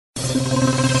नमस्कार,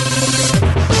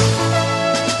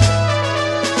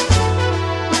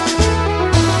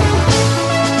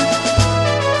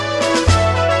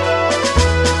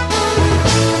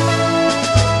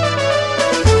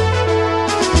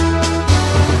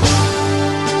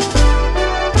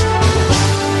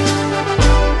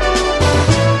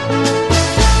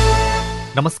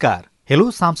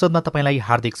 हेलो सांसदमा तपाईलाई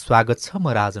हार्दिक स्वागत छ।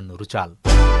 म राजन रुचाल।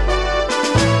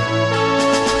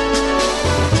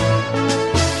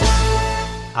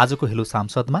 आजको हेलो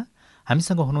सांसदमा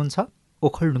हामीसँग हुनुहुन्छ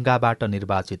ओखलढुङ्गाबाट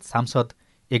निर्वाचित सांसद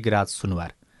यज्ञराज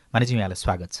सुनुवार। मानिजी, यहाँलाई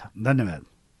स्वागत छ। धन्यवाद।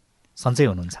 सन्चै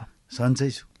हुनुहुन्छ? सन्चै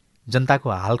छु। जनताको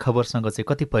हाल खबरसँग चाहिँ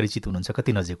कति परिचित हुनुहुन्छ,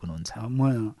 कति नजिक हुनुहुन्छ?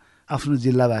 म आफ्नो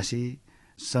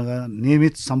जिल्लावासीसँग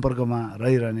नियमित सम्पर्कमा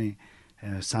रहिरहने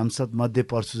सांसद मध्ये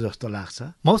पर्छु जस्तो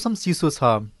लाग्छ। मौसम चिसो छ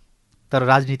तर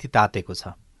राजनीति तातेको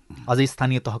छ। अझै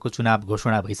स्थानीय तहको चुनाव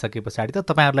घोषणा भइसके पछाडि त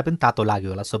तपाईँहरूलाई पनि तातो लाग्यो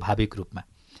होला स्वाभाविक रूपमा,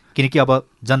 किनकि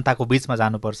अब जनताको बिचमा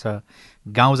जानुपर्छ,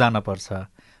 गाउँ जानुपर्छ,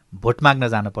 भोट माग्न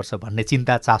जानुपर्छ भन्ने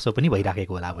चिन्ता चासो पनि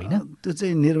भइराखेको होला, होइन? त्यो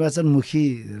चाहिँ निर्वाचनमुखी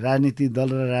राजनीतिक दल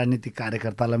र राजनीतिक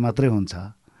कार्यकर्तालाई मात्रै हुन्छ।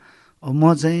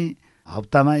 म चाहिँ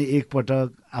हप्तामा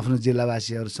एकपटक आफ्नो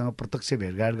जिल्लावासीहरूसँग प्रत्यक्ष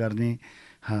भेटघाट गर्ने,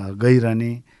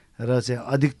 गइरहने र चाहिँ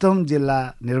अधिकतम जिल्ला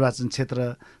निर्वाचन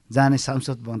क्षेत्र जाने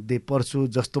सांसदमध्ये पर्छु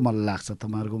जस्तो मलाई लाग्छ।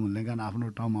 तपाईँहरूको मूल्याङ्कन आफ्नो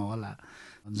ठाउँमा होला।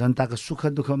 जनताको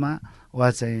सुख दुःखमा वा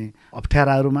चाहिँ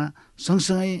अप्ठ्याराहरूमा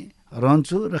सँगसँगै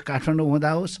रहन्छु र काठमाडौँ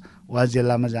हुँदा होस् वा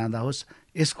जिल्लामा जाँदा होस्।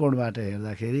 यस कोणबाट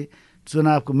हेर्दाखेरि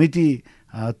चुनावको मिति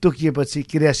तोकिएपछि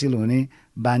क्रियाशील हुने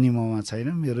बानी ममा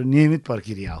छैन। मेरो नियमित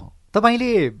प्रक्रिया हो।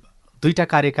 तपाईँले 2टा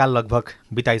कार्यकाल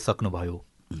लगभग बिताइसक्नुभयो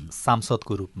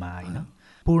सांसदको रूपमा, होइन?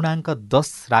 पूर्णाङ्क 10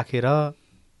 राखेर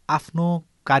आफ्नो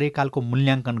कार्यकालको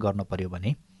मूल्याङ्कन गर्न पर्यो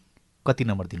भने कति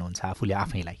नम्बर दिनुहुन्छ आफूले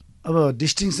आफैलाई? अब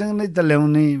डिस्टिङसन नै त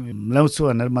ल्याउँछु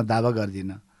भनेर म दावा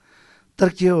गर्दिनँ, तर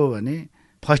के हो भने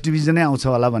फर्स्ट डिभिजनै आउँछ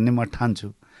होला भन्ने म ठान्छु।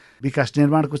 विकास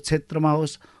निर्माणको क्षेत्रमा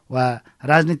होस् वा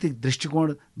राजनीतिक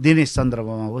दृष्टिकोण दिने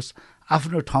सन्दर्भमा होस्,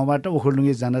 आफ्नो ठाउँबाट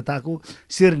ओखलढुङ्गे जनताको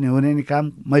शिर निहुने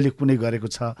काम मैले कुनै गरेको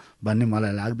छ भन्ने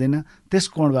मलाई लाग्दैन। त्यस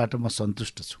कोणबाट म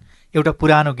सन्तुष्ट छु। एउटा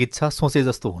पुरानो गीत छ, सोचे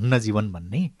जस्तो हुन्न जीवन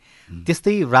भन्ने।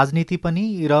 त्यस्तै राजनीति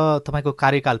पनि र तपाईँको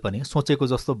कार्यकाल पनि सोचेको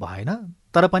जस्तो भएन,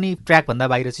 तर पनि ट्र्याकभन्दा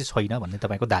बाहिर चाहिँ छैन भन्ने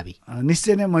तपाईँको दाबी?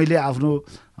 निश्चय नै मैले आफ्नो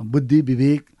बुद्धि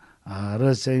विवेक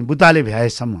र चाहिँ बुताले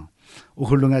भ्याएसम्म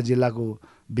ओखलढुङ्गा जिल्लाको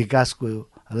विकासको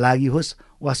लागि होस्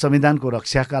वा संविधानको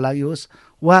रक्षाका लागि होस्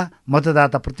वा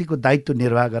मतदाताप्रतिको दायित्व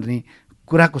निर्वाह गर्ने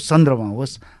कुराको सन्दर्भमा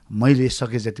होस्, मैले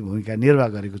सके जति भूमिका निर्वाह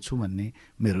गरेको छु भन्ने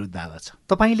मेरो दावा छ।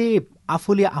 तपाईँले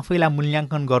आफूले आफैलाई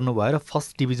मूल्याङ्कन गर्नुभयो र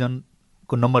फर्स्ट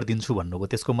डिभिजनको नम्बर दिन्छु भन्नुभयो,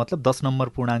 त्यसको मतलब 10 नम्बर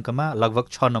पूर्णाङ्कमा लगभग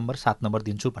 6 नम्बर 7 नम्बर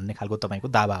दिन्छु भन्ने खालको तपाईँको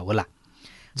दावा होला।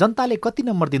 जनताले कति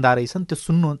नम्बर दिँदा रहेछन् त्यो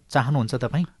सुन्नु चाहनुहुन्छ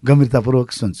तपाईँ?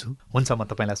 गम्भीरतापूर्वक सुन्छु। हुन्छ, म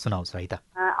तपाईँलाई सुनाउँछु है त।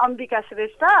 अम्बिका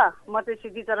श्रेष्ठ, म चाहिँ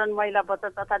सिद्धिचरण महिला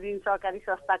बचत तथा ऋण सहकारी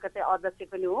संस्थाको चाहिँ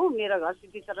अध्यक्ष पनि हो। मेरो घर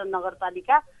सिद्धिचरण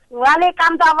नगरपालिका। उहाँले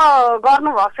काम त अब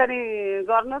गर्नुभएको छ नि,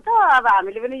 गर्नु त अब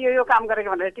हामीले पनि यो काम गरेको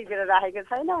भनेर टिपेर राखेको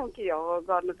छैनौँ कि हो,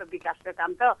 गर्नु त विकासको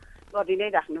काम त गरि नै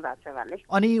राख्नु भएको छ उहाँले।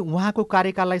 अनि उहाँको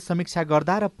कार्यकाललाई समीक्षा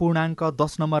गर्दा र पूर्णाङ्क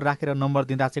 10 नम्बर राखेर नम्बर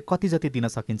दिँदा चाहिँ कति जति दिन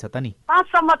सकिन्छ त नि? 5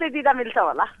 सम्म चाहिँ दिँदा मिल्छ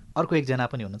होला। अर्को एकजना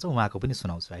पनि हुनुहुन्छ, उहाँको पनि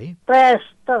सुनाउँछु है। प्रयास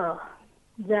त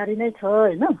जारी नै छ,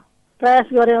 होइन?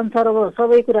 प्रयास गरे अनुसार अब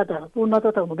सबै कुरा त पूर्णता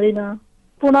त हुँदैन।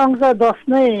 पूर्णाङ्क 10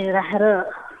 नै राखेर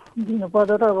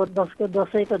दिनुपर्दा त अब 10को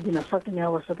 10 त दिन सक्ने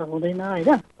अवस्था त हुँदैन, होइन?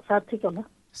 7 ठिक होला।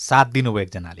 7 दिनुभयो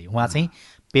एकजनाले। उहाँ चाहिँ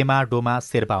पेमा डोमा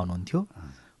शेर्पा हुनुहुन्थ्यो।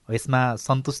 यसमा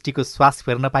सन्तुष्टिको श्वास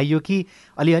फेर्न पाइयो कि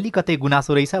अलिअलि कतै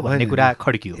गुनासो रहेछ भन्ने कुरा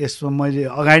खड्कियो? यसमा मैले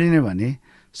अगाडि नै भने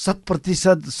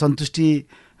 100% सन्तुष्टि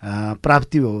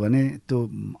प्राप्ति हो भने त्यो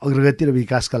अग्रगति र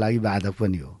विकासका लागि बाधक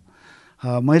पनि हो।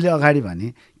 मैले अगाडि भने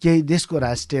केही देशको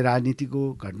राष्ट्रिय राजनीतिको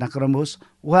घटनाक्रम होस्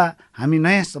वा हामी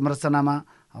नयाँ संरचनामा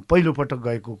पहिलोपटक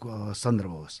गएको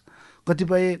सन्दर्भ होस्,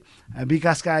 कतिपय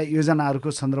विकासका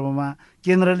योजनाहरूको सन्दर्भमा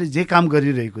केन्द्रले जे काम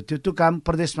गरिरहेको थियो त्यो काम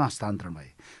प्रदेशमा हस्तान्तरण भए,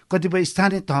 कतिपय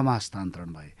स्थानीय तहमा हस्तान्तरण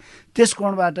भए। त्यस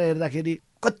कोणबाट हेर्दाखेरि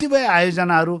कतिपय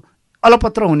आयोजनाहरू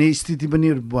अलपत्र हुने स्थिति पनि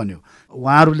बन्यो।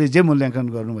 उहाँहरूले जे मूल्याङ्कन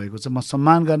गर्नुभएको छ म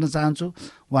सम्मान गर्न चाहन्छु।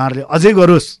 उहाँहरूले अझै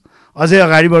गरोस्, अझै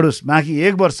अगाडि बढोस्, बाँकी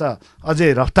 1 वर्ष अझै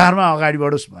रफ्तारमा अगाडि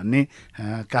बढोस् भन्ने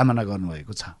कामना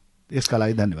गर्नुभएको छ। यसका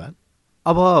लागि धन्यवाद।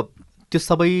 अब त्यो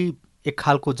सबै एक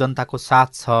खालको जनताको साथ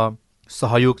छ,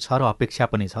 सहयोग छ र अपेक्षा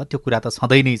पनि छ, त्यो कुरा त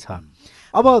सधैँ नै छ।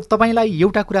 अब तपाईलाई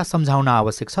एउटा कुरा सम्झाउन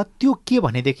आवश्यक छ, त्यो के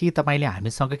भनेदेखि तपाईले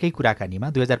हामीसँगकै कुराकानीमा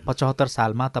 2075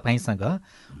 सालमा तपाईसँग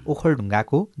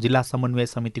ओखलढुङ्गाको जिल्ला समन्वय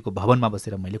समितिको भवनमा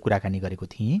बसेर मैले कुराकानी गरेको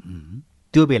थिएँ।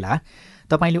 त्यो बेला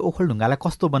तपाईले ओखलढुङ्गालाई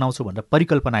कस्तो बनाउँछु भनेर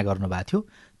परिकल्पना गर्नुभएको थियो।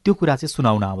 त्यो कुरा चाहिँ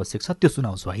सुनाउन आवश्यक छ, त्यो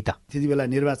सुनाउँछु है त। त्यति बेला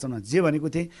निर्वाचनमा जे भनेको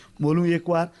थिएँ, मोलुङ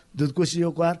एकवार, दुधकोशी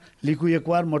एकवार, लिखु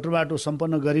एकवार मोटर बाटो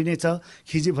सम्पन्न गरिनेछ,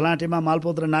 खिजी फलाँटेमा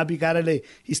मालपोत र नापी कार्यालय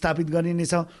स्थापित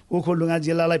गरिनेछ, ओखलढुङ्गा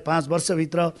जिल्लालाई 5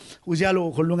 वर्षभित्र उज्यालो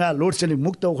ओखलढुङ्गा लोड सेडिङ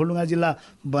मुक्त ओखलढुङ्गा जिल्ला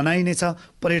बनाइनेछ,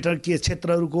 पर्यटकीय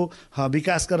क्षेत्रहरूको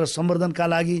विकासका र सम्वर्धनका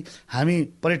लागि हामी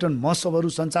पर्यटन महोत्सवहरू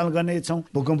सञ्चालन गर्नेछौँ,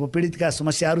 भूकम्प पीडितका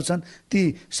समस्याहरू छन्, ती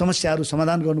समस्याहरू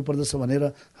समाधान गर्नुपर्दछ भनेर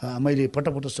मैले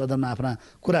पटक सदनमा आफ्ना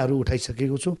कुराहरू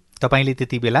उठाइसकेको छु। तपाईँले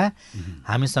त्यति बेला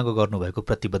हामीसँग गर्नुभएको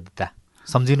प्रतिबद्धता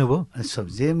सम्झिनुभयो?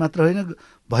 जे मात्र होइन,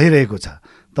 भइरहेको छ।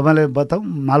 तपाईँलाई बताउँ,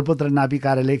 मालपोत र नापी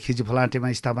कार्यालय खिजी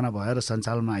फलाँटेमा स्थापना भएर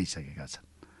सञ्चालनमा आइसकेका छन्।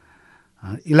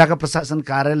 इलाका प्रशासन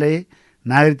कार्यालय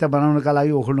नागरिकता बनाउनका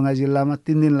लागि ओखलढुङ्गा जिल्लामा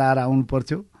 3 दिन लाएर आउनु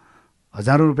पर्थ्यो,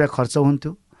 हजारौँ रुपियाँ खर्च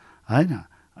हुन्थ्यो होइन,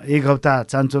 1 हप्ता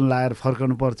चान्चुन लाएर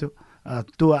फर्कनु पर्थ्यो।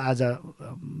 त्यो आज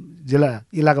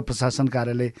जिल्ला इलाका प्रशासन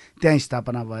कार्यालय त्यहाँ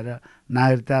स्थापना भएर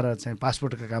नागरिकता र चाहिँ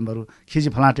पासपोर्टका कामहरू खिजी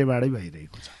फलाँटेबाटै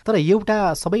भइरहेको छ। तर एउटा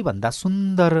सबैभन्दा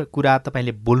सुन्दर कुरा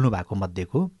तपाईँले बोल्नु भएको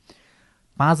मध्येको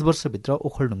 5 वर्षभित्र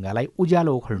ओखलढुङ्गालाई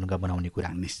उज्यालो ओखलढुङ्गा बनाउने कुरा।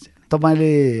 निश्चय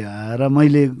तपाईँले र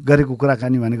मैले गरेको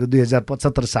कुराकानी भनेको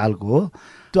 2075 सालको हो।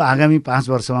 त्यो आगामी 5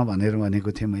 वर्षमा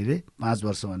भनेको थिएँ मैले, 5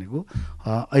 वर्ष भनेको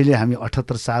अहिले हामी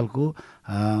 78 सालको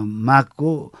माघको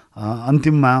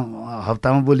अन्तिममा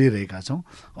हप्तामा बोलिरहेका छौँ।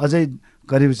 अझै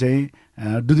करिब चाहिँ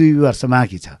 2 वर्ष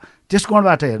बाँकी छ। त्यस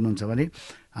कोणबाट हेर्नुहुन्छ भने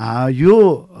यो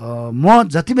म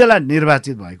जति बेला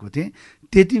निर्वाचित भएको थिएँ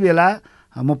त्यति बेला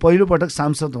म पहिलोपटक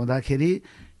सांसद हुँदाखेरि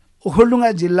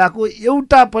ओखलढुङ्गा जिल्लाको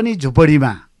एउटा पनि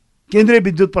झुपडीमा केन्द्रीय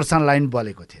विद्युत प्रसारण लाइन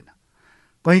बलेको थिएन।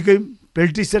 कहीँ कहीँ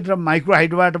पेल्टिसेट र माइक्रो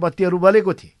हाइड्रोबाट बत्तीहरू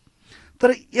बलेको थिए।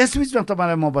 तर यसबिचमा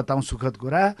तपाईँलाई म बताउँ सुखद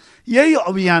कुरा, यही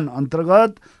अभियान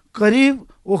अन्तर्गत करिब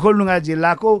ओखलढुङ्गा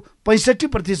जिल्लाको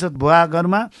 65%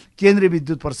 भूभागमा केन्द्रीय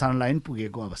विद्युत प्रसारण लाइन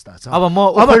पुगेको अवस्था छ। अब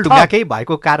म ओखलढुङ्गाकै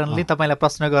भएको कारणले तपाईँलाई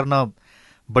प्रश्न गर्न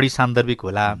बढी सान्दर्भिक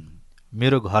होला।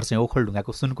 मेरो घर चाहिँ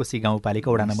ओखलढुङ्गाको सुनकोशी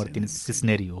गाउँपालिका वडा नम्बर 3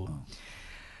 सिस्नेरी हो।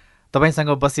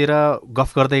 तपाईँसँग बसेर गफ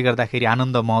गर्दै गर्दाखेरि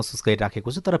आनन्द महसुस गरिराखेको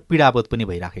छु, तर पीडाबोध पनि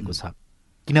भइराखेको छ।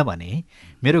 किनभने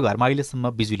मेरो घरमा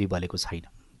अहिलेसम्म बिजुली बलेको छैन,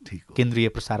 केन्द्रीय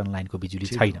प्रसारण लाइनको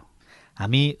बिजुली छैन।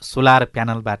 हामी सोलर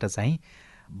प्यानलबाट चाहिँ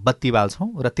बत्ती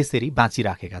बाल्छौँ र त्यसरी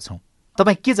बाँचिराखेका छौँ।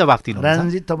 तपाईँ के जवाफ दिनुहुन्छ?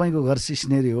 राजनजी, तपाईँको घर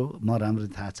सिस्नेरी हो, म राम्रो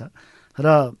थाहा छ,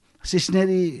 र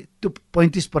सिस्नेरी त्यो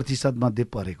 35% मध्ये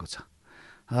परेको छ।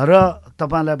 र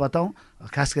तपाईँलाई बताउँ,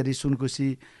 खास गरी सुनकोशी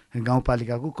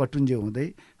गाउँपालिकाको कटुन्जे हुँदै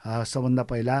सबभन्दा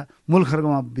पहिला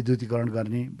मूलखर्गमा विद्युतीकरण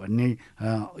गर्ने भन्ने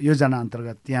योजना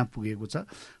अन्तर्गत त्यहाँ पुगेको छ।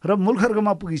 र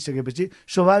मूलखर्गमा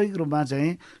पुगिसकेपछि स्वाभाविक रूपमा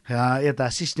चाहिँ यता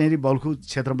सिस्नेरी बल्खु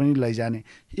क्षेत्र पनि लैजाने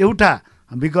एउटा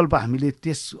विकल्प हामीले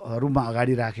त्यस रूपमा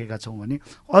अगाडि राखेका छौँ भने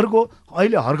अर्को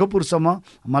अहिले हर्कपुरसम्म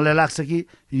मलाई लाग्छ कि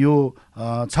यो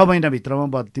 6 महिनाभित्रमा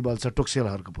बत्ती बल्छ टोक्सेल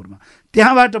हर्कपुरमा।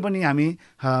 त्यहाँबाट पनि हामी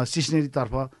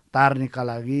सिस्नेरीतर्फ तार्नेका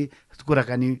लागि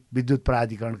कुराकानी विद्युत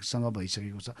प्राधिकरणसँग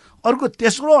भइसकेको छ। अर्को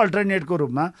तेस्रो अल्टरनेटको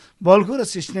रूपमा बल्खु र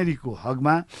सिस्नेरीको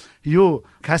हकमा यो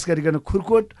खास गरिकन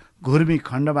खुर्कोट घुर्मी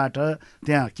खण्डबाट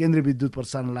त्यहाँ केन्द्रीय विद्युत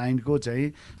प्रसारण लाइनको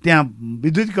चाहिँ त्यहाँ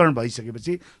विद्युतीकरण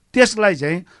भइसकेपछि त्यसलाई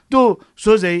चाहिँ त्यो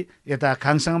सोझै यता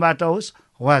खाङसँगबाट होस्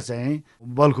वा चाहिँ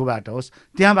बल्खुबाट होस्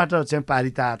त्यहाँबाट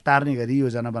चाहिँ तार्ने गरी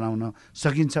योजना बनाउन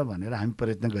सकिन्छ भनेर हामी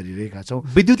प्रयत्न गरिरहेका छौँ।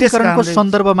 विद्युतीकरणको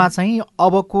सन्दर्भमा चाहिँ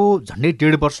अबको झन्डै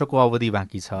 1.5 वर्षको अवधि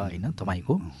बाँकी छ होइन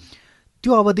तपाईँको?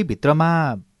 त्यो अवधिभित्रमा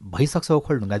भइसक्छ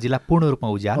ओखलढुङ्गा जिल्ला पूर्ण रूपमा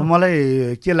उज्यालो?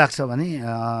 मलाई के लाग्छ भने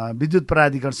विद्युत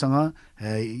प्राधिकरणसँग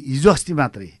हिजो अस्ति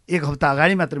मात्रै 1 हप्ता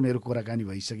अगाडि मात्रै मेरो कुराकानी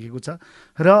भइसकेको छ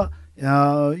र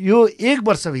यो 1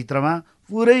 वर्षभित्रमा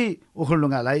पुरै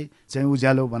ओखलढुङ्गालाई चाहिँ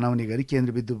उज्यालो बनाउने गरी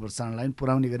केन्द्रीय विद्युत प्रसारण लाइन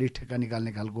पुर्याउने गरी ठेक्का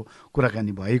निकाल्ने खालको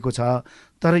कुराकानी भएको छ।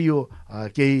 तर यो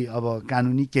केही अब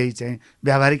कानुनी केही चाहिँ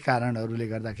व्यावहारिक कारणहरूले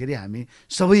गर्दाखेरि हामी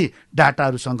सबै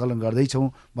डाटाहरू सङ्कलन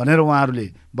गर्दैछौँ भनेर उहाँहरूले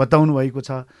बताउनु भएको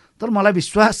छ। तर मलाई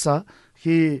विश्वास छ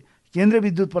कि केन्द्रीय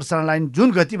विद्युत प्रसारण लाइन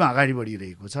जुन गतिमा अगाडि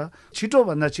बढिरहेको छ,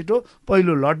 छिटोभन्दा छिटो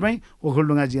पहिलो लटमै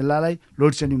ओखलढुङ्गा जिल्लालाई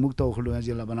लोड सेडिङ मुक्त ओखलढुङ्गा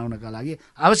जिल्ला बनाउनका लागि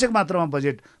आवश्यक मात्रामा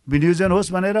बजेट विनियोजन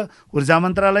होस् भनेर ऊर्जा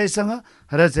मन्त्रालयसँग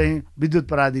र चाहिँ विद्युत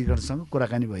प्राधिकरणसँग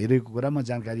कुराकानी भइरहेको कुरा म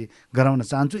जानकारी गराउन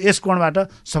चाहन्छु। यस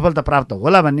कोणबाट सफलता प्राप्त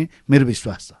होला भन्ने मेरो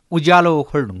विश्वास छ। उज्यालो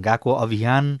ओखलढुङ्गाको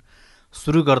अभियान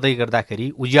सुरु गर्दै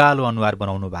गर्दाखेरि उज्यालो अनुहार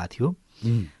बनाउनु भएको थियो।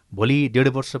 भोलि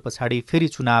 1.5 वर्ष पछाडि फेरि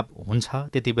चुनाव हुन्छ,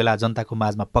 त्यति बेला जनताको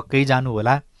माझमा पक्कै जानु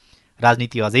होला।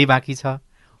 राजनीति अझै बाँकी छ,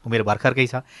 उमेर भर्खरकै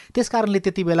छ। त्यसकारणले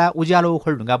त्यति बेला उज्यालो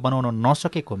ओखलढुङ्गा बनाउन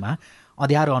नसकेकोमा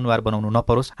अँध्यारो अनुहार बनाउनु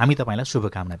नपरोस्, हामी तपाईँलाई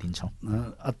शुभकामना दिन्छौँ।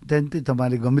 अत्यन्तै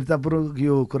तपाईँले गम्भीरतापूर्वक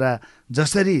यो कुरा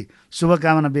जसरी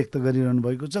शुभकामना व्यक्त गरिरहनु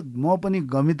भएको छ, म पनि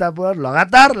गम्भीरतापूर्वक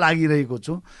लगातार लागिरहेको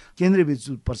छु केन्द्रीय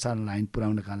विद्युत प्रसारण लाइन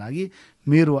पुर्याउनका लागि।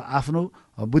 मेरो आफ्नो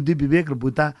बुद्धि विवेक र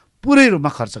बुद्धा पुरै रूपमा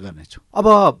खर्च गर्नेछु।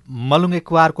 अब मलुङ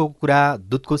एकवारको कुरा,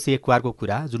 दुधकोशी एकवारको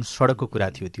कुरा, जुन सडकको कुरा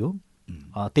थियो त्यो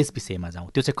त्यस विषयमा जाउँ।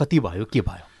 त्यो चाहिँ कति भयो, के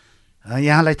भयो?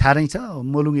 यहाँलाई थाहा नै छ,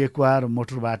 मोलुङ एकवार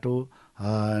मोटर बाटो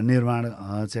निर्माण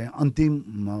चाहिँ अन्तिम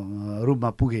रूपमा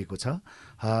पुगेको छ।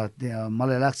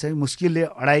 मलाई लाग्छ मुस्किलले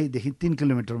 2.5 देखि 3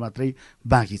 किलोमिटर मात्रै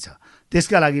बाँकी छ।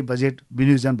 त्यसका लागि बजेट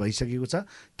विनियोजन भइसकेको छ।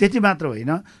 त्यति मात्र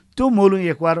होइन, त्यो मोलुङ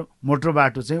एकवार मोटर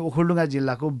बाटो चाहिँ ओखलढुङ्गा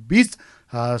जिल्लाको बीच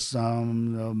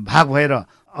भाग भएर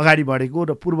अगाडि बढेको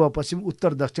र पूर्व पश्चिम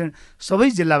उत्तर दक्षिण सबै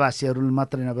जिल्लावासीहरू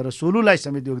मात्रै नभएर सोलुलाई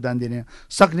समेत योगदान दिन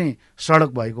सक्ने सडक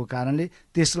भएको कारणले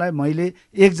त्यसलाई मैले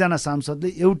एकजना सांसदले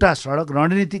एउटा सडक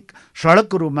रणनीतिक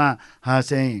सडकको रूपमा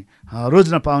चाहिँ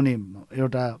रोज्न पाउने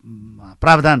एउटा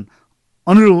प्रावधान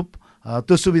अनुरूप,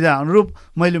 त्यो सुविधा अनुरूप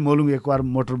मैले मोलुङ एकवार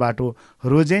मोटर बाटो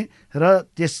रोजेँ र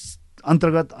त्यस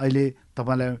अन्तर्गत अहिले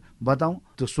तपाईँलाई बताउँ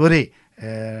त्यो सोरे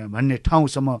भन्ने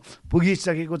ठाउँसम्म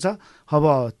पुगिसकेको छ। अब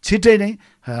छिट्टै नै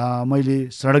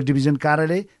मैले सडक डिभिजन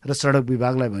कार्यालय र सडक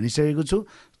विभागलाई भनिसकेको छु,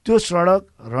 त्यो सडक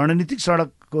रणनीतिक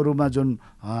सडकको रूपमा जुन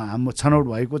हाम्रो छनौट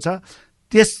भएको छ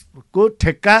त्यसको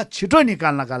ठेक्का छिटो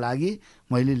निकाल्नका लागि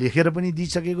मैले लेखेर पनि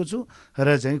दिइसकेको छु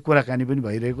र चाहिँ कुराकानी पनि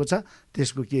भइरहेको छ।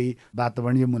 त्यसको केही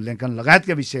वातावरणीय मूल्याङ्कन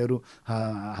लगायतका विषयहरू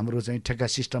हाम्रो चाहिँ ठेक्का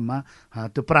सिस्टममा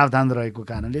त्यो प्रावधान रहेको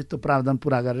कारणले त्यो प्रावधान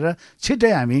पुरा गरेर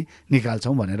छिट्टै हामी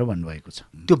निकाल्छौँ भनेर भन्नुभएको छ।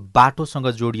 त्यो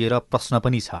बाटोसँग जोडिएर प्रश्न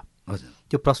पनि छ।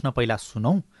 हजुर, त्यो प्रश्न पहिला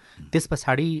सुनौँ, त्यस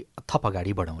पछाडि थप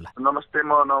अगाडि बढौँला। नमस्ते,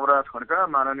 म नवराज खड्का।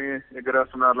 माननीय एघार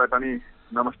सुनारलाई पनि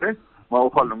नमस्ते। म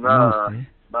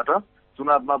ओखलढुङ्गाबाट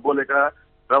चुनावमा बोलेका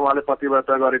र उहाँले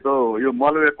प्रतिबद्धता गरेको यो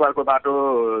मलुङ एकवारको बाटो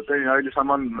चाहिँ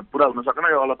अहिलेसम्म पुरा हुन सकेन,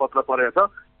 यो अलपत्र परेको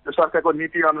छ। यो सरकारको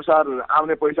नीति अनुसार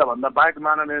आउने पैसा भन्दा बाहेक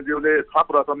माननीयज्यूले थप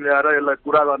रकम ल्याएर यसलाई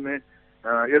पुरा गर्ने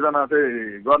योजना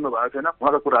चाहिँ गर्नुभएको छैन।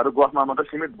 उहाँको कुराहरू गफमा मात्रै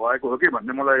सीमित भएको हो कि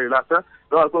भन्ने मलाई लाग्छ।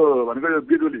 र अर्को भनेको यो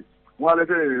बिजुली, उहाँले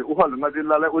चाहिँ ओखलढुङ्गा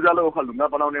जिल्लालाई उज्यालो ओखलढुङ्गा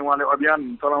बनाउने उहाँले अभियान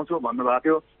चलाउँछु भन्नुभएको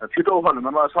थियो। छिटो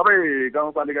ओखलढुङ्गामा सबै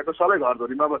गाउँपालिकाको सबै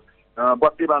घरधुरीमा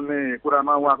बत्ती बाल्ने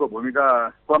कुरामा उहाँको भूमिका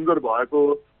कमजोर भएको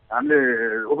हामीले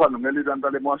ओखलढुङ्गेली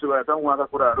जनताले महसुस गरेका छौँ। उहाँका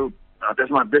कुराहरू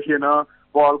त्यसमा देखिएन,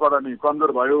 पहल कदमी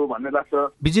कमजोर भयो भन्ने लाग्छ।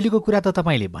 बिजुलीको कुरा त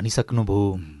तपाईँले भनिसक्नुभयो।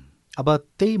 अब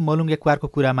त्यही मलुङ एकवारको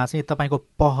कुरामा चाहिँ तपाईँको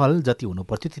पहल जति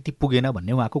हुनुपर्थ्यो त्यति पुगेन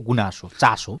भन्ने उहाँको गुनासो,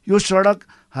 चासो। यो सडक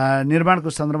निर्माणको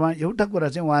सन्दर्भमा एउटा कुरा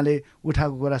चाहिँ उहाँले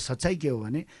उठाएको कुरा सच्चाइ के हो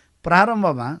भने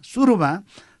प्रारम्भमा सुरुमा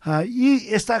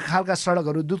यी यस्ता खालका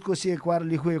सडकहरू दुधकोशी एकवार,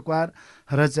 लिखु एकवार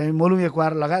र चाहिँ मोलुङ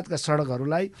एकवार लगायतका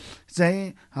सडकहरूलाई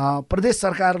चाहिँ प्रदेश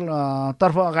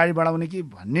सरकारतर्फ अगाडि बढाउने कि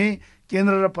भन्ने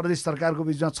केन्द्र र प्रदेश सरकारको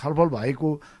बिचमा छलफल भएको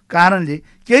कारणले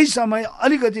केही समय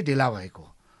अलिकति ढिला भएको।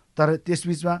 तर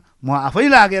त्यसबिचमा म आफै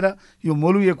लागेर यो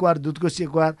मोलुङ एकवार, दुधकोशी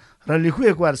एकवार र लिखु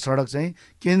एकवार सडक चाहिँ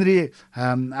केन्द्रीय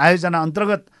आयोजना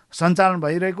अन्तर्गत सञ्चालन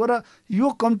भइरहेको र यो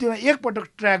कम्तीमा एकपटक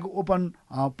ट्र्याक ओपन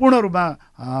पूर्ण रूपमा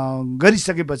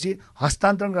गरिसकेपछि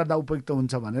हस्तान्तरण गर्दा उपयुक्त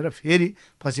हुन्छ भनेर फेरि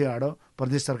पछिबाट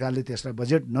प्रदेश सरकारले त्यसलाई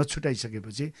बजेट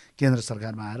नछुटाइसकेपछि केन्द्र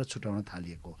सरकारमा आएर छुटाउन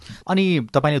थालिएको। अनि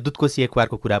तपाईँले दुधकोशी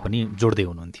एकवारको कुरा पनि जोड्दै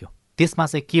हुनुहुन्थ्यो, त्यसमा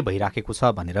चाहिँ के भइराखेको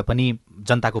छ भनेर पनि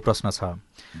जनताको प्रश्न छ।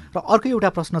 र अर्को एउटा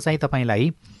प्रश्न चाहिँ तपाईँलाई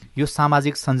यो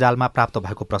सामाजिक सञ्जालमा प्राप्त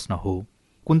भएको प्रश्न हो।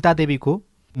 कुन्ता देवीको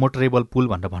मोटरेबल पुल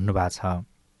भनेर भन्नुभएको छ,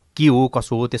 के हो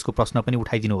कसो हो त्यसको प्रश्न पनि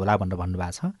उठाइदिनु होला भनेर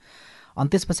भन्नुभएको छ। अनि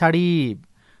त्यस पछाडि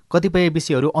कतिपय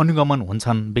विषयहरू अनुगमन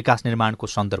हुन्छन् विकास निर्माणको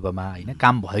सन्दर्भमा, होइन,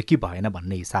 काम भयो कि भएन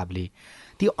भन्ने हिसाबले।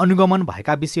 ती अनुगमन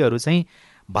भएका विषयहरू चाहिँ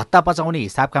भत्ता पचाउने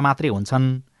हिसाबका मात्रै हुन्छन्,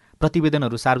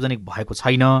 प्रतिवेदनहरू सार्वजनिक भएको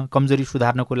छैन, कमजोरी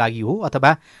सुधार्नको लागि हो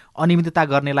अथवा अनियमितता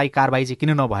गर्नेलाई कारबाही चाहिँ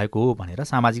किन नभएको हो भनेर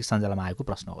सामाजिक सञ्जालमा आएको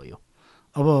प्रश्न हो यो।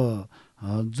 अब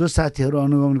जो साथीहरू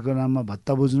अनुगमनको नाममा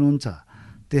भत्ता बुझ्नुहुन्छ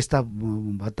त्यस्ता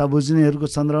भत्ता बुझ्नेहरूको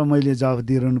सन्दर्भमा मैले जवाफ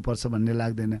दिइरहनुपर्छ भन्ने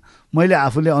लाग्दैन। मैले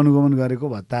आफूले अनुगमन गरेको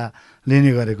भत्ता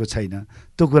लिने गरेको छैन,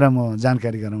 त्यो कुरा म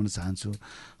जानकारी गराउन चाहन्छु।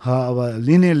 अब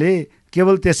लिनेले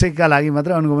केवल त्यसैका लागि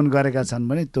मात्रै अनुगमन गरेका छन्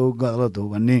भने त्यो गलत हो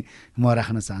भन्ने म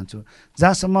राख्न चाहन्छु।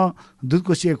 जहाँसम्म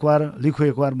दुधकोशी एकवार, लिखु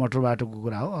एकवार मोटर बाटोको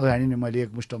कुरा हो, अगाडि नै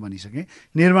मैले एकमुष्ट भनिसकेँ।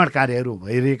 निर्माण कार्यहरू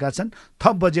भइरहेका छन्,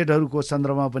 थप बजेटहरूको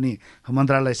सन्दर्भमा पनि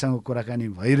मन्त्रालयसँग कुराकानी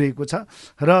भइरहेको छ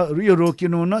र यो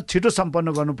रोकिनु न छिटो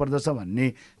सम्पन्न गर्नुपर्दछ भन्ने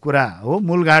कुरा हो।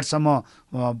 मूलघाटसम्म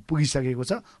पुगिसकेको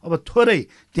छ। अब थोरै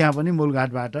त्यहाँ पनि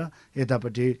मूलघाटबाट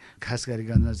यतापट्टि खास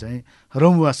गरिकन चाहिँ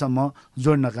रौमुवासम्म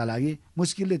जोड्नका लागि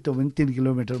मुस्किलले त्यो पनि 3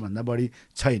 किलोमिटरभन्दा बढी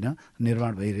छैन,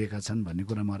 निर्माण भइरहेका छन् भन्ने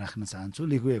कुरा म राख्न चाहन्छु।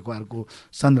 लिखु एकवारको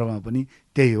सन्दर्भमा पनि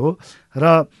त्यही हो।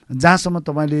 र जहाँसम्म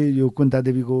तपाईँले यो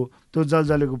कुन्तादेवीको त्यो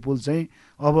जलजलेको पुल चाहिँ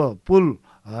अब पुल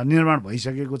निर्माण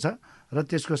भइसकेको छ र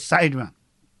त्यसको साइडमा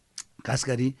खास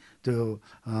गरी त्यो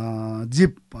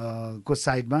जिपको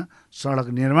साइडमा सडक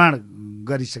निर्माण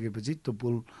गरिसकेपछि त्यो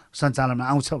पुल सञ्चालनमा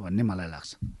आउँछ भन्ने मलाई लाग्छ।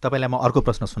 तपाईँलाई म अर्को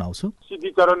प्रश्न सुनाउँछु।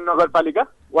 सिद्धिचरण नगरपालिका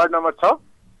वार्ड नम्बर 6,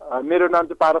 मेरो नाम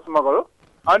चाहिँ पारस मगर हो।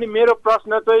 अनि मेरो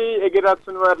प्रश्न चाहिँ एघेराज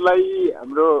सुनवारलाई,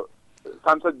 हाम्रो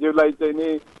सांसदज्यूलाई चाहिँ नि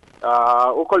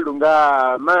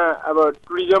ओखलढुङ्गामा अब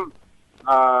टुरिज्म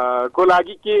को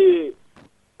लागि के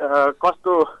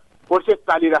कस्तो प्रोसेस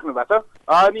चालिराख्नु भएको छ,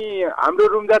 अनि हाम्रो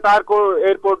रुम्जाटारको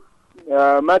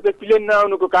एयरपोर्टमा चाहिँ प्लेन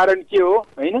नआउनुको कारण के हो,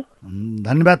 होइन?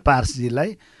 धन्यवाद पारसजीलाई।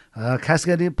 खास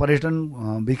गरी पर्यटन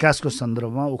विकासको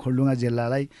सन्दर्भमा ओखलढुङ्गा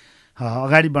जिल्लालाई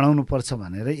अगाडि बढाउनुपर्छ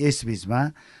भनेर यसबिचमा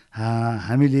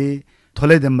हामीले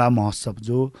थोलेदेम्बा महोत्सव,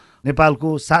 जो नेपालको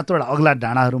 7वटा अग्ला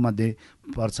डाँडाहरूमध्ये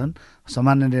पर्छन्,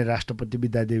 सामान्य राष्ट्रपति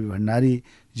विद्यादेवी भण्डारी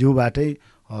ज्यूबाटै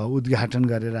उद्घाटन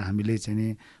गरेर हामीले चाहिँ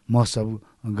नि महोत्सव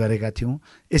गरेका थियौँ।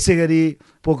 यसै गरी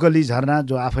पोकली झरना,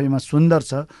 जो आफैमा सुन्दर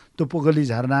छ, त्यो पोकली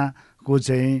झरनाको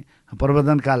चाहिँ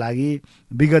प्रवर्धनका लागि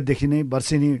विगतदेखि नै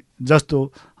वर्षेनी जस्तो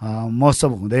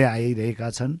महोत्सव हुँदै आइरहेका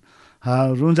छन्।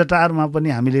 रुम्जाटारमा पनि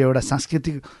हामीले एउटा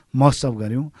सांस्कृतिक महोत्सव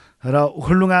गऱ्यौँ र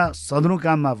ओखलढुङ्गा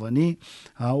सदरमुकाममा पनि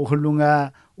ओखलढुङ्गा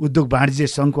उद्योग वाणिज्य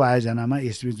सङ्घको आयोजनामा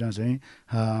यसबिचमा चाहिँ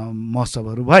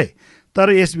महोत्सवहरू भए। तर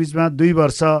यसबिचमा 2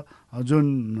 वर्ष जुन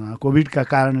कोभिडका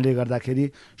कारणले गर्दाखेरि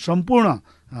सम्पूर्ण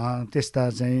त्यस्ता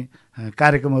चाहिँ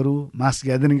कार्यक्रमहरू, मास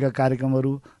ग्यादरिङका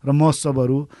कार्यक्रमहरू र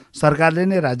महोत्सवहरू सरकारले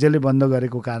नै, राज्यले बन्द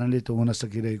गरेको कारणले त्यो हुन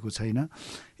सकिरहेको छैन।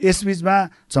 यसबिचमा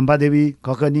चम्पादेवी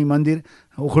ककनी मन्दिर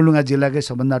ओखलढुङ्गा जिल्लाकै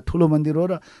सबभन्दा ठुलो मन्दिर हो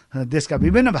र देशका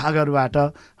विभिन्न भागहरूबाट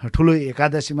ठुलो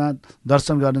एकादशीमा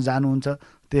दर्शन गर्न जानुहुन्छ।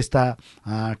 त्यस्ता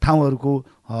ठाउँहरूको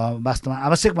वास्तवमा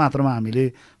आवश्यक मात्रामा हामीले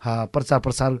प्रचार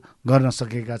प्रसार गर्न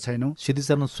सकेका छैनौँ।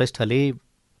 सिद्धिचरण श्रेष्ठले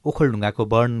ओखलढुङ्गाको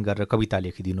वर्णन गरेर कविता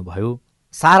लेखिदिनु भयो।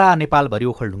 सारा नेपालभरि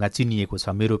ओखलढुङ्गा चिनिएको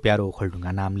छ मेरो प्यारो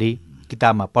ओखलढुङ्गा नामले।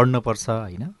 किताबमा पढ्नुपर्छ,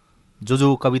 होइन?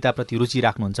 जो कविताप्रति रुचि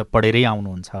राख्नुहुन्छ पढेरै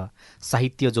आउनुहुन्छ।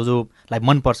 साहित्य जोलाई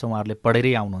मनपर्छ उहाँहरूले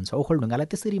पढेरै आउनुहुन्छ। ओखलढुङ्गालाई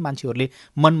त्यसरी मान्छेहरूले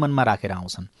मनमा राखेर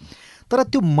आउँछन्। तर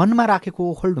त्यो मनमा राखेको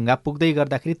ओखलढुङ्गा पुग्दै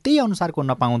गर्दाखेरि त्यही अनुसारको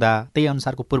नपाउँदा, त्यही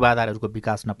अनुसारको पूर्वाधारहरूको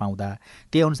विकास नपाउँदा,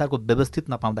 त्यही अनुसारको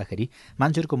व्यवस्थित नपाउँदाखेरि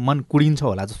मान्छेहरूको मन कुडिन्छ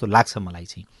होला जस्तो लाग्छ मलाई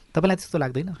चाहिँ। तपाईँलाई त्यस्तो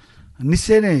लाग्दैन?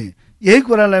 निश्चय नै यही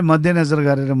कुरालाई मध्यनजर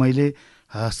गरेर मैले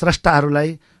स्रष्टाहरूलाई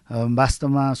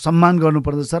वास्तवमा सम्मान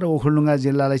गर्नुपर्दछ र ओखलढुङ्गा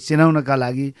जिल्लालाई चिनाउनका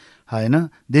लागि, होइन,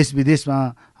 देश विदेशमा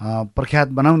प्रख्यात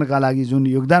बनाउनका लागि जुन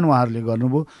योगदान उहाँहरूले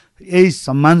गर्नुभयो, यही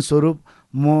सम्मान स्वरूप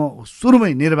म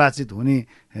सुरुमै निर्वाचित हुने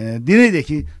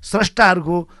दिनैदेखि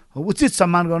स्रष्टाहरूको उचित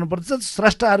सम्मान गर्नुपर्छ।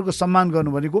 स्रष्टाहरूको सम्मान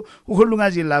गर्नु भनेको ओखलढुङ्गा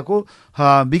जिल्लाको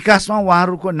विकासमा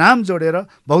उहाँहरूको नाम जोडेर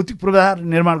भौतिक पूर्वाधार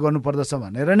निर्माण गर्नुपर्दछ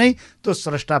भनेर नै त्यो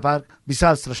स्रष्टा पार्क,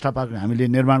 विशाल स्रष्टा पार्क हामीले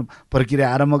निर्माण प्रक्रिया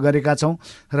आरम्भ गरेका छौँ।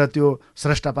 र त्यो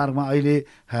स्रष्टा पार्कमा अहिले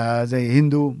चाहिँ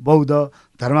हिन्दू, बौद्ध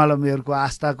धर्मावलम्बीहरूको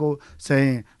आस्थाको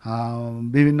चाहिँ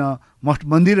विभिन्न मठ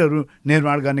मन्दिरहरू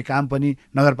निर्माण गर्ने काम पनि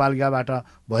नगरपालिकाबाट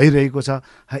भइरहेको छ।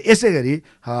 यसै गरी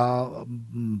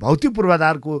भौतिक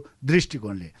पूर्वाधारको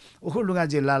दृष्टिकोणले ओखलढुङ्गा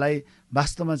जिल्लालाई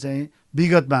वास्तवमा चाहिँ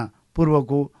विगतमा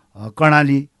पूर्वको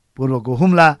कर्णाली, पूर्वको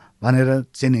हुम्ला भनेर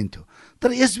चिनिन्थ्यो।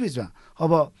 तर यसबिचमा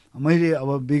अब मैले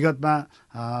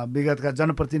विगतका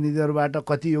जनप्रतिनिधिहरूबाट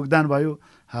कति योगदान भयो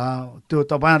त्यो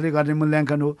तपाईँहरूले गर्ने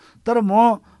मूल्याङ्कन हो। तर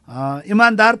म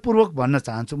इमान्दारपूर्वक भन्न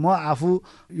चाहन्छु, म आफू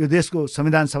यो देशको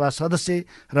संविधान सभा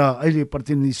सदस्य र अहिले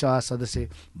प्रतिनिधि सभा सदस्य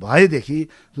भएदेखि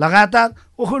लगातार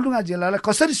ओखलढुङ्गा जिल्लालाई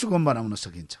कसरी सुगम बनाउन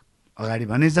सकिन्छ, अगाडि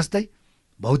भने जस्तै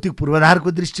भौतिक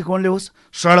पूर्वाधारको दृष्टिकोणले होस्,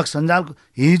 सडक सञ्जालको।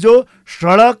 हिजो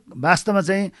सडक वास्तवमा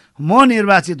चाहिँ म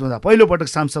निर्वाचित हुँदा, पहिलोपटक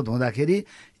सांसद हुँदाखेरि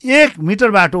 1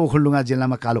 मिटर बाटो ओखलढुङ्गा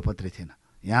जिल्लामा कालोपत्रे थिएन।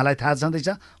 यहाँलाई थाहा छँदैछ,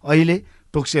 अहिले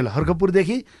टोक्सेल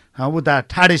हर्कपुरदेखि उता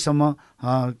ठाडेसम्म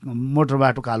मोटर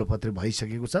बाटो कालोपत्रे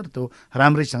भइसकेको छ र त्यो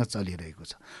राम्रैसँग चलिरहेको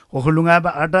छ।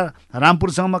 ओखलढुङ्गाबाट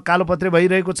रामपुरसम्म कालोपत्रे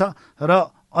भइरहेको छ र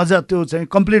अझ त्यो चाहिँ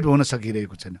कम्प्लिट हुन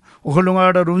सकिरहेको छैन।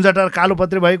 ओखलढुङ्गाबाट रुम्जाटार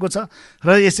कालोपत्रे भएको छ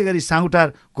र यसै गरी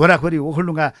साङ्गुटार घोराखोरी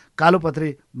ओखलढुङ्गा कालोपत्रे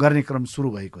गर्ने क्रम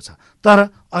सुरु भएको छ। तर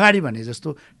अगाडि भने जस्तो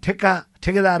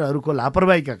ठेकेदारहरूको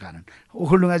लापरवाहीका कारण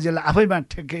ओखलढुङ्गा जिल्ला आफैमा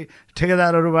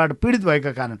ठेकेदारहरूबाट पीडित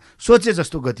भएका कारण सोचे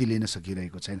जस्तो गति लिन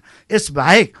सकिरहेको छैन।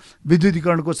 यसबाहेक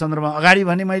विद्युतीकरणको सन्दर्भमा अगाडि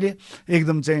भने मैले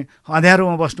एकदम चाहिँ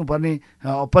अँध्यारोमा बस्नुपर्ने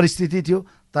परिस्थिति थियो।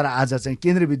 तर आज चाहिँ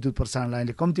केन्द्रीय विद्युत प्रसारण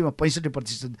लाइनले कम्तीमा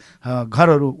 65%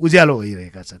 घरहरू उज्यालो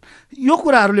भइरहेका छन्। यो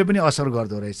कुराहरूले पनि असर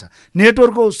गर्दो रहेछ।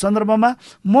 नेटवर्कको सन्दर्भमा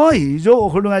म हिजो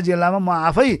ओखलढुङ्गा जिल्लामा म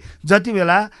आफै जति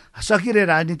बेला सकिने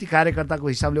राजनीति कार्यकर्ताको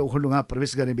हिसाबले ओखलढुङ्गा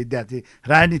प्रवेश गर्ने विद्यार्थी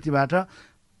राजनीतिबाट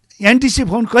एनटिसी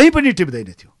फोन कहीँ पनि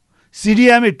टिप्दैन थियो,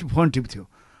 सिडिएमए फोन टिप्थ्यो।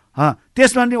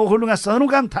 त्यसमा नि ओखलढुङ्गा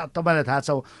सदरमुकाम तपाईँलाई थाहा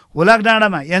छ, होलाक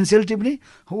डाँडामा एनसेल टिप्ने,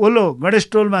 ओल्लो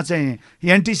गणेशटोलमा चाहिँ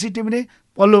एनटिसी टिप्ने,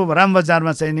 पल्लो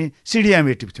रामबजारमा चाहिँ नि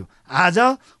सिडिएमए टिप्थ्यो। आज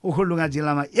ओखलढुङ्गा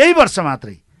जिल्लामा यही वर्ष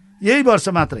मात्रै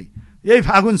यही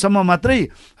फागुनसम्म मात्रै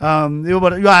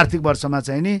यो आर्थिक वर्षमा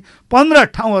चाहिँ नि 15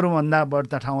 ठाउँहरूभन्दा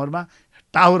बढ्ता ठाउँहरूमा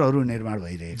टावरहरू निर्माण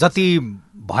भइरहेको जति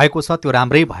भएको छ त्यो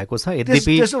राम्रै भएको छ।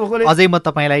 यद्यपि अझै म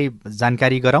तपाईँलाई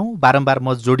जानकारी गराउँ, बारम्बार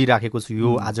म जोडिराखेको छु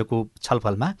यो आजको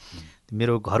छलफलमा,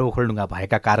 मेरो घर ओखलढुङ्गा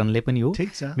भएका कारणले पनि हो।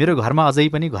 मेरो घरमा अझै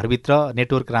पनि घरभित्र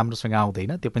नेटवर्क राम्रोसँग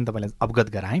आउँदैन, त्यो पनि तपाईँलाई अवगत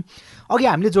गराएँ। अघि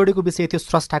हामीले जोडेको विषय थियो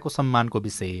स्रष्टाको सम्मानको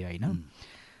विषय होइन।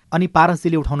 अनि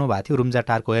पारसजीले उठाउनु भएको थियो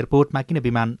रुम्जाटारको एयरपोर्टमा किन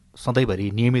विमान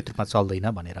सधैँभरि नियमित रूपमा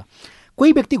चल्दैन भनेर।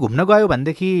 कोही व्यक्ति घुम्न गयो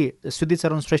भनेदेखि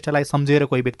सुधीचरण श्रेष्ठलाई सम्झेर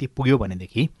कोही व्यक्ति पुग्यो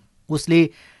भनेदेखि उसले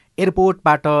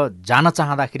एयरपोर्टबाट जान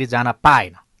चाहँदाखेरि जान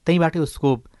पाएन, त्यहीँबाटै उसको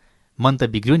मन त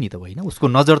बिग्रियो नि त होइन, उसको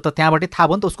नजर त त्यहाँबाटै थाहा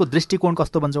भयो नि त उसको दृष्टिकोण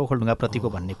कस्तो बन्छ ओखलढुङ्गा प्रतिको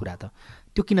भन्ने कुरा त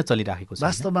त्यो किन चलिराखेको छ।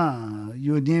 वास्तवमा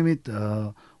यो नियमित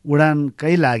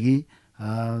उडानकै लागि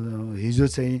हिजो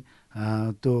चाहिँ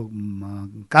त्यो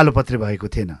कालोपत्रे भएको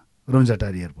थिएन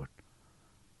रुम्जाटार एयरपोर्ट।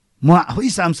 म आफै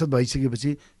सांसद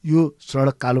भइसकेपछि यो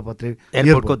सडक कालोपत्रे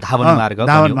एयरपोर्टको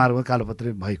धावन मार्गमा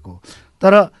कालोपत्रे भएको।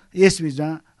 तर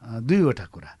यसबिचमा दुईवटा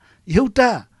कुरा, एउटा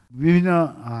विभिन्न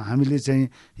हामीले चाहिँ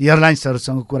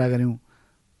एयरलाइन्सहरूसँग कुरा गऱ्यौँ,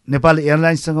 नेपाल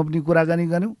एयरलाइन्ससँग पनि कुराकानी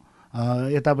गऱ्यौँ,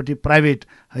 यतापट्टि प्राइभेट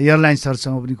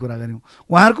एयरलाइन्सहरूसँग पनि कुरा गऱ्यौँ।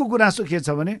 उहाँहरूको गुनासो के छ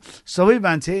भने सबै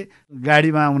मान्छे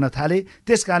गाडीमा आउन थाले,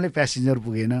 त्यस कारणले प्यासेन्जर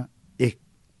पुगेन, एक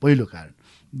पहिलो कारण।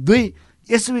 दुई,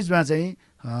 यसबिचमा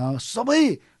चाहिँ सबै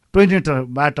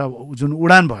टोइनेटरबाट जुन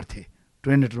उडान भर्थे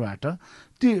टोइनेटरबाट,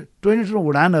 त्यो टोइनेटर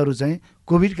उडानहरू चाहिँ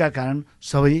कोभिडका कारण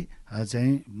सबै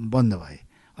चाहिँ बन्द भए।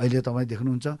 अहिले तपाईँ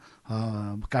देख्नुहुन्छ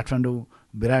काठमाडौँ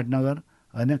विराटनगर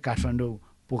होइन, काठमाडौँ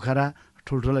पोखरा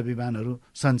ठुल्ठुला विमानहरू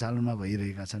सञ्चालनमा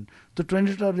भइरहेका छन्। त्यो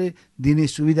टोइनेटरले दिने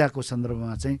सुविधाको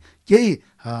सन्दर्भमा चाहिँ केही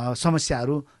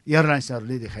समस्याहरू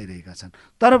एयरलाइन्सहरूले देखाइरहेका छन्।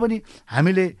 तर पनि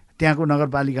हामीले त्यहाँको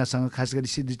नगरपालिकासँग, खास गरी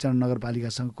सिद्धिचरण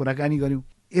नगरपालिकासँग कुराकानी गऱ्यौँ।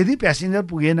 यदि प्यासेन्जर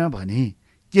पुगेन भने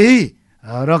केही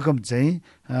रकम चाहिँ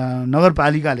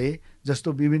नगरपालिकाले,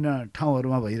 जस्तो विभिन्न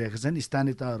ठाउँहरूमा भइरहेका छन्,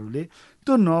 स्थानीय तहहरूले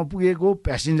त्यो नपुगेको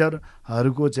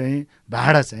प्यासेन्जरहरूको चाहिँ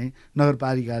भाडा चाहिँ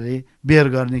नगरपालिकाले बेयर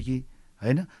गर्ने कि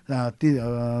होइन,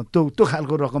 त्यो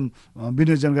खालको रकम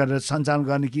विनियोजन गरेर सञ्चालन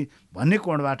गर्ने कि भन्ने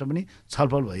कोणबाट पनि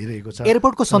छलफल भइरहेको छ।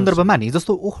 एयरपोर्टको सन्दर्भमा नि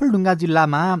जस्तो ओखलढुङ्गा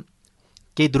जिल्लामा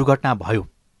केही दुर्घटना भयो,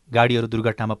 गाडीहरू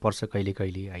दुर्घटनामा पर्छ कहिले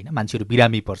कहिले होइन, मान्छेहरू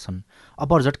बिरामी पर्छन्,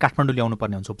 अपरझट काठमाडौँ ल्याउनु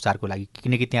पर्ने हुन्छ उपचारको लागि,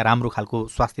 किनकि त्यहाँ राम्रो खालको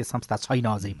स्वास्थ्य संस्था छैन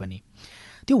अझै पनि।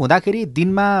 त्यो हुँदाखेरि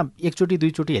दिनमा एकचोटि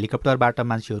दुईचोटि हेलिकप्टरबाट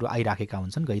मान्छेहरू आइराखेका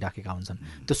हुन्छन्, गइराखेका हुन्छन्,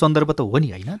 त्यो सन्दर्भ त हो नि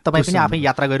होइन, तपाईँ पनि आफै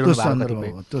यात्रा गरिरहनु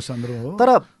भएको हो। तर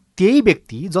त्यही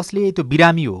व्यक्ति जसले त्यो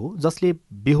बिरामी हो, जसले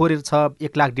बेहोरेर छ,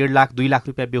 1 लाख 1.5 लाख 2 लाख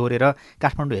रुपियाँ बेहोरेर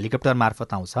काठमाडौँ हेलिकप्टर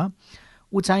मार्फत आउँछ,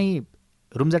 ऊ चाहिँ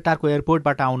रुम्जाटारको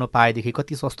एयरपोर्टबाट आउन पाएदेखि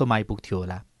कति सस्तोमा आइपुग्थ्यो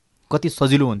होला, कति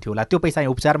सजिलो हुन्थ्यो होला, त्यो पैसा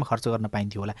उपचारमा खर्च गर्न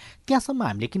पाइन्थ्यो होला। त्यहाँसम्म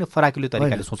हामीले किन फराकिलो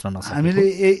तरिकाले सोच्न नसक्छौँ? हामीले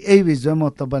यही बिचमा म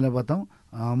तपाईँलाई बताउँ,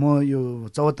 म यो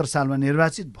 74 सालमा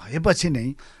निर्वाचित भएपछि नै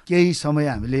केही समय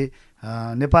हामीले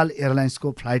नेपाल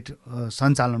एयरलाइन्सको फ्लाइट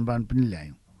सञ्चालनमा पनि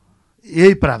ल्यायौँ,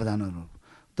 यही प्रावधानहरू।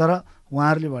 तर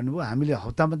उहाँहरूले भन्नुभयो हामीले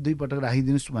हप्तामा 2 पटक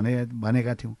राखिदिनुहोस्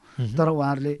भनेका थियौँ, तर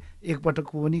उहाँहरूले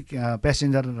एकपटकको पनि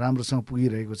प्यासेन्जर राम्रोसँग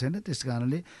पुगिरहेको छैन, त्यस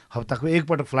कारणले हप्ताको 1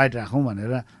 पटक फ्लाइट राखौँ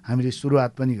भनेर हामीले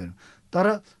सुरुवात पनि गऱ्यौँ। तर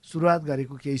सुरुवात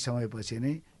गरेको केही समयपछि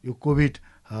नै यो कोभिड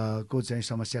को चाहिँ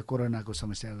समस्या, कोरोनाको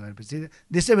समस्या गरेपछि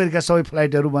देशैभरिका सबै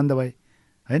फ्लाइटहरू बन्द भए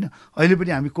होइन। अहिले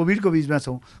पनि हामी कोभिडको बिचमा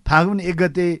छौँ। फागुन 1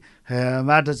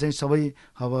 गतेबाट चाहिँ सबै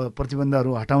अब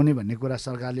प्रतिबन्धहरू हटाउने भन्ने कुरा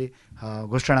सरकारले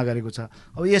घोषणा गरेको छ।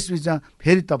 अब यस बिचमा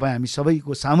फेरि हामी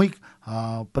सबैको सामूहिक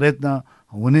प्रयत्न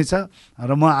हुनेछ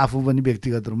र म आफू पनि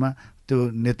व्यक्तिगत रूपमा त्यो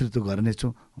नेतृत्व गर्नेछु,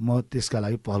 म त्यसका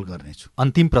लागि पहल गर्नेछु।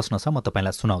 अन्तिम प्रश्न छ, म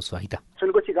तपाईँलाई सुनाउँछु है त।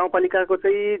 सुनकोशी गाउँपालिकाको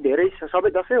चाहिँ धेरै सबै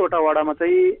 10वटा वडामा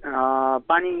चाहिँ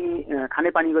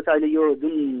खानेपानीको चाहिँ अहिले यो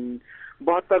जुन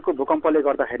 72 को भूकम्पले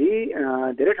गर्दाखेरि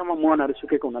धेरै ठाउँमा मुहानहरू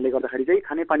सुकेको हुनाले गर्दाखेरि चाहिँ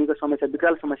खानेपानीको समस्या,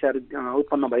 विकराल समस्याहरू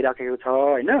उत्पन्न भइराखेको छ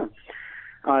होइन।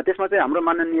 त्यसमा चाहिँ हाम्रो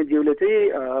माननीय ज्यूले चाहिँ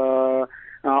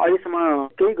अहिलेसम्म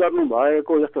केही गर्नु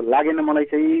भएको जस्तो लागेन मलाई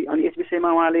चाहिँ। अनि यस विषयमा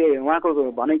उहाँको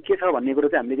भनाइ के छ भन्ने कुरो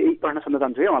चाहिँ हामीले यही प्रश्न सोध्न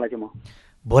चाहन्छु है उहाँलाई चाहिँ। म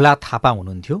भोला थापा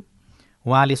हुनुहुन्थ्यो,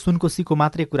 उहाँले सुनकोसीको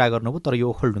मात्रै कुरा गर्नुभयो, तर यो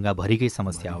ओखलढुङ्गा भरिकै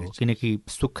समस्या हो, किनकि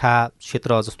सुक्खा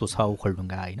क्षेत्र जस्तो छ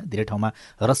ओखलढुङ्गा होइन, धेरै ठाउँमा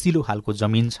रसिलो खालको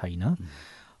जमिन छैन।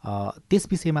 त्यस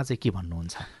विषयमा चाहिँ के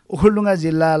भन्नुहुन्छ? ओखलढुङ्गा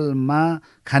जिल्लामा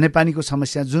खानेपानीको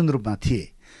समस्या जुन रूपमा थिए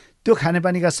त्यो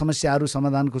खानेपानीका समस्याहरू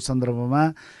समाधानको सन्दर्भमा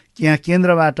यहाँ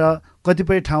केन्द्रबाट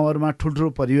कतिपय ठाउँहरूमा ठुल्ठुलो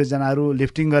परियोजनाहरू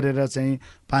लिफ्टिङ गरेर चाहिँ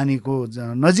पानीको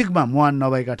नजिकमा मुहान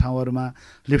नभएका ठाउँहरूमा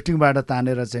लिफ्टिङबाट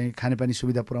तानेर चाहिँ खानेपानी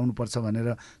सुविधा पुर्याउनुपर्छ भनेर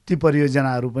ती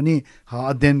परियोजनाहरू पनि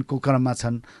अध्ययनको क्रममा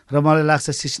छन्। र मलाई लाग्छ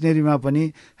सिस्नेरीमा पनि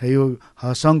यो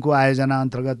सङ्घको आयोजना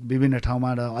अन्तर्गत विभिन्न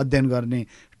ठाउँमा अध्ययन गर्ने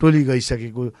टोली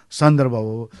गइसकेको सन्दर्भ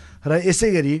हो। र यसै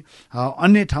गरी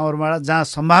अन्य ठाउँहरूबाट जहाँ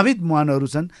सम्भावित मुहानहरू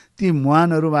छन् ती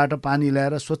मुहानहरूबाट पानी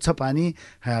ल्याएर स्वच्छ पानी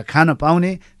खान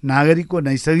पाउने नागरिकको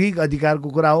नैसर्गिक अधिकारको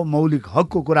कुरा हो, मौलिक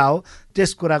हकको कुरा हो।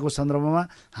 त्यस कुराको सन्दर्भमा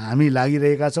हामी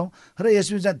लागिरहेका छौँ र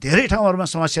यसमा धेरै ठाउँहरूमा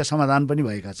समस्या समाधान पनि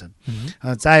भएका छन्।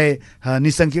 चाहे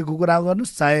निसङ्ख्यको कुरा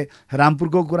गर्नुहोस्, चाहे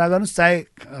रामपुरको कुरा गर्नुहोस्, चाहे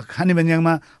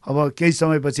खानीबन्ज्याङमा अब केही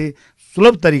समयपछि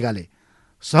सुलभ तरिकाले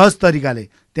सहज तरिकाले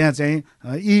त्यहाँ चाहिँ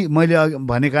यी मैले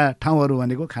भनेका ठाउँहरू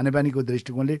भनेको खानेपानीको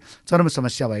दृष्टिकोणले चरम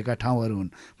समस्या भएका ठाउँहरू हुन्।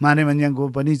 मानेभन्ज्याङको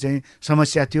पनि चाहिँ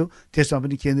समस्या थियो, त्यसमा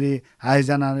पनि केन्द्रीय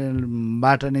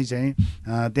आयोजनाबाट नै चाहिँ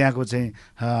त्यहाँको चाहिँ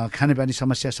खानेपानी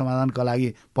समस्या समाधानका लागि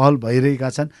पहल भइरहेका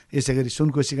छन्। यसै गरी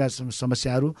सुनकोसीका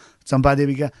समस्याहरू,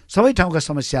 चम्पादेवीका सबै ठाउँका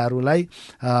समस्याहरूलाई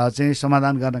चाहिँ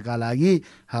समाधान गर्नका लागि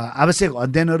आवश्यक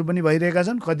अध्ययनहरू पनि भइरहेका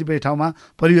छन्। कतिपय ठाउँमा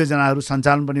परियोजनाहरू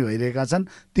सञ्चालन पनि भइरहेका छन्,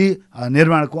 ती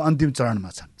निर्माणको अन्तिम चरणमा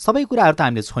छन्। सबै कुराहरू त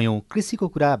हामीले छोयौँ, कृषिको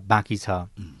कुरा बाँकी छ।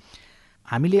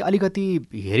 हामीले अलिकति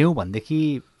हेऱ्यौँ भनेदेखि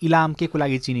इलाम के को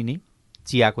लागि चिनिने?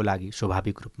 चियाको लागि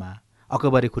स्वाभाविक रूपमा,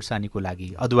 अकबरे खुर्सानीको लागि,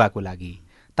 अदुवाको लागि,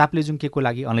 ताप्लेजुङ के को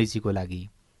लागि? अलैँचीको लागि,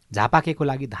 झापा के को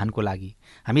लागि? धानको लागि।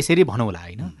 हामी यसरी भनौँला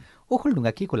होइन।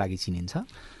 ओखलढुङ्गा के को लागि चिनिन्छ?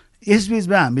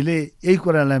 यसबिचमा हामीले यही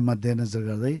कुरालाई मध्यनजर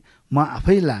गर्दै म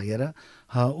आफै लागेर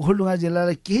ओखलढुङ्गा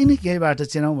जिल्लालाई केही न केहीबाट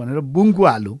चिनाउँ भनेर बुङको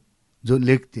आलु जो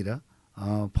लेकतिर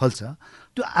फल्छ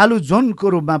त्यो आलु जोनको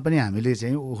रूपमा पनि हामीले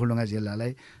चाहिँ ओखलढुङ्गा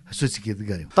जिल्लालाई सूचीकृत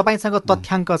गर्यौँ। तपाईँसँग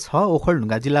तथ्याङ्क छ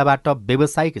ओखलढुङ्गा जिल्लाबाट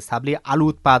व्यावसायिक हिसाबले आलु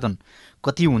उत्पादन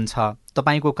कति हुन्छ?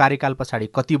 तपाईँको कार्यकाल पछाडि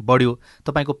कति बढ्यो?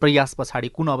 तपाईँको प्रयास पछाडि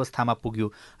कुन अवस्थामा पुग्यो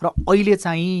र अहिले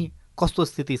चाहिँ कस्तो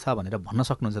स्थिति छ भनेर भन्न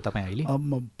सक्नुहुन्छ तपाईँ अहिले?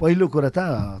 पहिलो कुरा त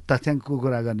तथ्याङ्कको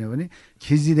कुरा गर्ने हो भने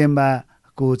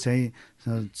खिजिडेम्बाको चाहिँ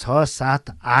 6,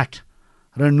 7, 8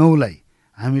 र 9लाई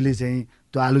हामीले चाहिँ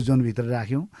त्यो आलु जोनभित्र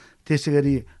राख्यौँ। त्यसै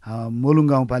गरी मोलुङ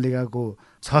गाउँपालिकाको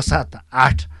 6, 7,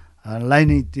 8लाई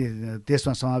नै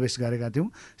त्यसमा समावेश गरेका थियौँ।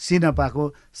 सिनपाको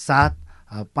 7,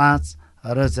 5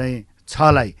 र चाहिँ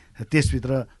 6लाई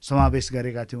त्यसभित्र समावेश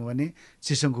गरेका थियौँ भने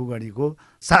चिसङखुगढीको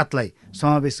 7लाई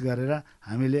समावेश गरेर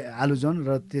हामीले आलु जोन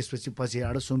र त्यसपछि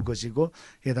पछिबाट सुनकोसीको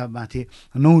यता माथि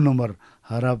 9 नम्बर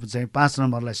र चाहिँ 5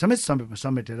 नम्बरलाई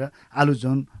समेटेर आलु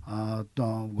जोन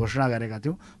घोषणा गरेका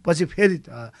थियौँ। पछि फेरि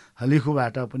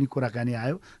लिखुबाट पनि कुराकानी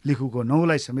आयो, लिखुको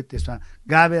 9लाई समेत त्यसमा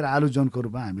गाभेर आलु जोनको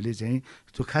रूपमा हामीले चाहिँ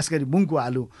त्यो खास गरी बुङको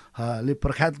आलुले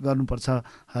प्रख्यात गर्नुपर्छ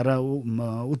र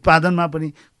उत्पादनमा पनि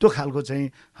त्यो खालको चाहिँ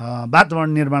वातावरण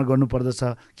निर्माण गर्नुपर्दछ,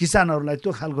 किसानहरूलाई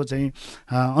त्यो खालको चाहिँ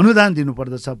अनुदान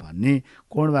दिनुपर्दछ भन्ने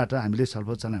कोणबाट हामीले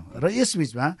छलफल चलायौँ। र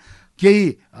यसबिचमा केही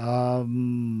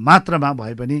मात्रामा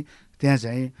भए पनि त्यहाँ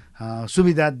चाहिँ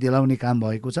सुविधा दिलाउने काम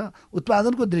भएको छ।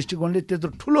 उत्पादनको दृष्टिकोणले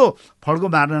त्यत्रो ठुलो फड्को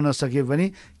मार्न नसके पनि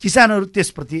किसानहरू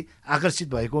त्यसप्रति आकर्षित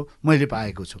भएको मैले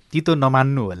पाएको छु। ती त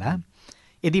नमान्नु होला,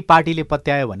 यदि पार्टीले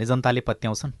पत्यायो भने जनताले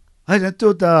पत्याउँछन् होइन? त्यो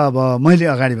त अब मैले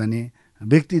अगाडि भने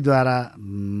व्यक्तिद्वारा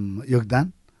योगदान,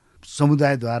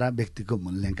 समुदायद्वारा व्यक्तिको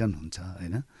मूल्याङ्कन हुन्छ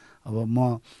होइन। अब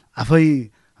म आफै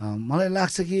मलाई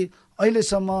लाग्छ कि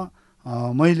अहिलेसम्म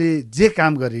मैले जे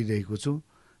काम गरिरहेको छु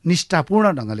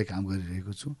निष्ठापूर्ण ढङ्गले काम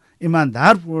गरिरहेको छु,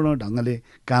 इमान्दारपूर्ण ढङ्गले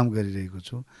काम गरिरहेको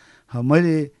छु।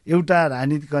 मैले एउटा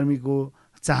राजनीतिकर्मीको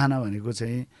चाहना भनेको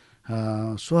चाहिँ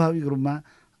स्वाभाविक रूपमा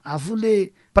आफूले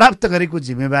प्राप्त गरेको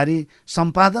जिम्मेवारी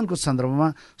सम्पादनको सन्दर्भमा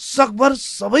सकभर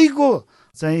सबैको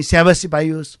चाहिँ स्याबासी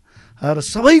पाइयोस् र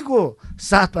सबैको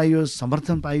साथ पाइयोस्,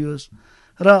 समर्थन पाइयोस्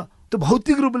र त्यो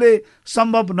भौतिक रूपले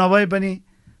सम्भव नभए पनि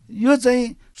यो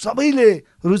चाहिँ सबैले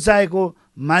रुचाएको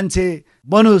मान्छे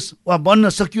बनोस् वा बन्न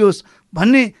सकियोस्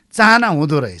भन्ने चाहना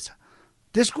हुँदो रहेछ।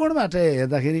 त्यस कोणबाट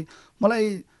हेर्दाखेरि मलाई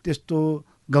त्यस्तो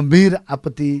गम्भीर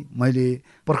आपत्ति मैले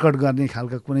प्रकट गर्ने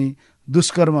खालका कुनै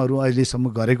दुष्कर्महरू अहिलेसम्म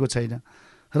गरेको छैन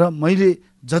र मैले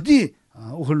जति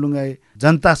ओखलढुङ्गा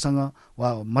जनतासँग वा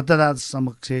मतदाता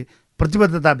समक्ष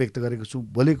प्रतिबद्धता व्यक्त गरेको छु,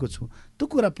 बोलेको छु, त्यो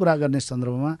कुरा पुरा गर्ने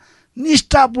सन्दर्भमा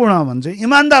निष्ठापूर्ण भन्छ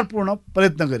इमान्दारपूर्ण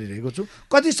प्रयत्न गरिरहेको छु।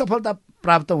 कति सफलता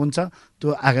प्राप्त हुन्छ त्यो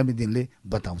आगामी दिनले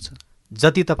बताउँछ।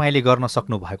 जति तपाईँले गर्न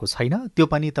सक्नु भएको छैन त्यो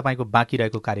पनि तपाईँको बाँकी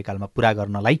रहेको कार्यकालमा पुरा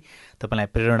गर्नलाई तपाईँलाई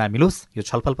प्रेरणा मिलोस्, यो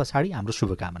छलफल पछाडि हाम्रो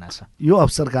शुभकामना छ। यो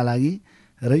अवसरका लागि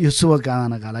र यो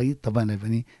शुभकामनाका लागि तपाईँलाई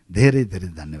पनि धेरै धेरै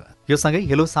धन्यवाद। यो सँगै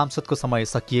हेलो सांसदको समय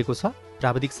सकिएको छ।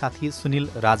 प्राविधिक साथी सुनिल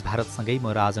राज भारतसँगै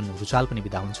म राजन रुचाल पनि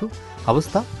बिदा हुन्छु।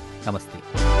 हवस् त,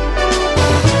 नमस्ते।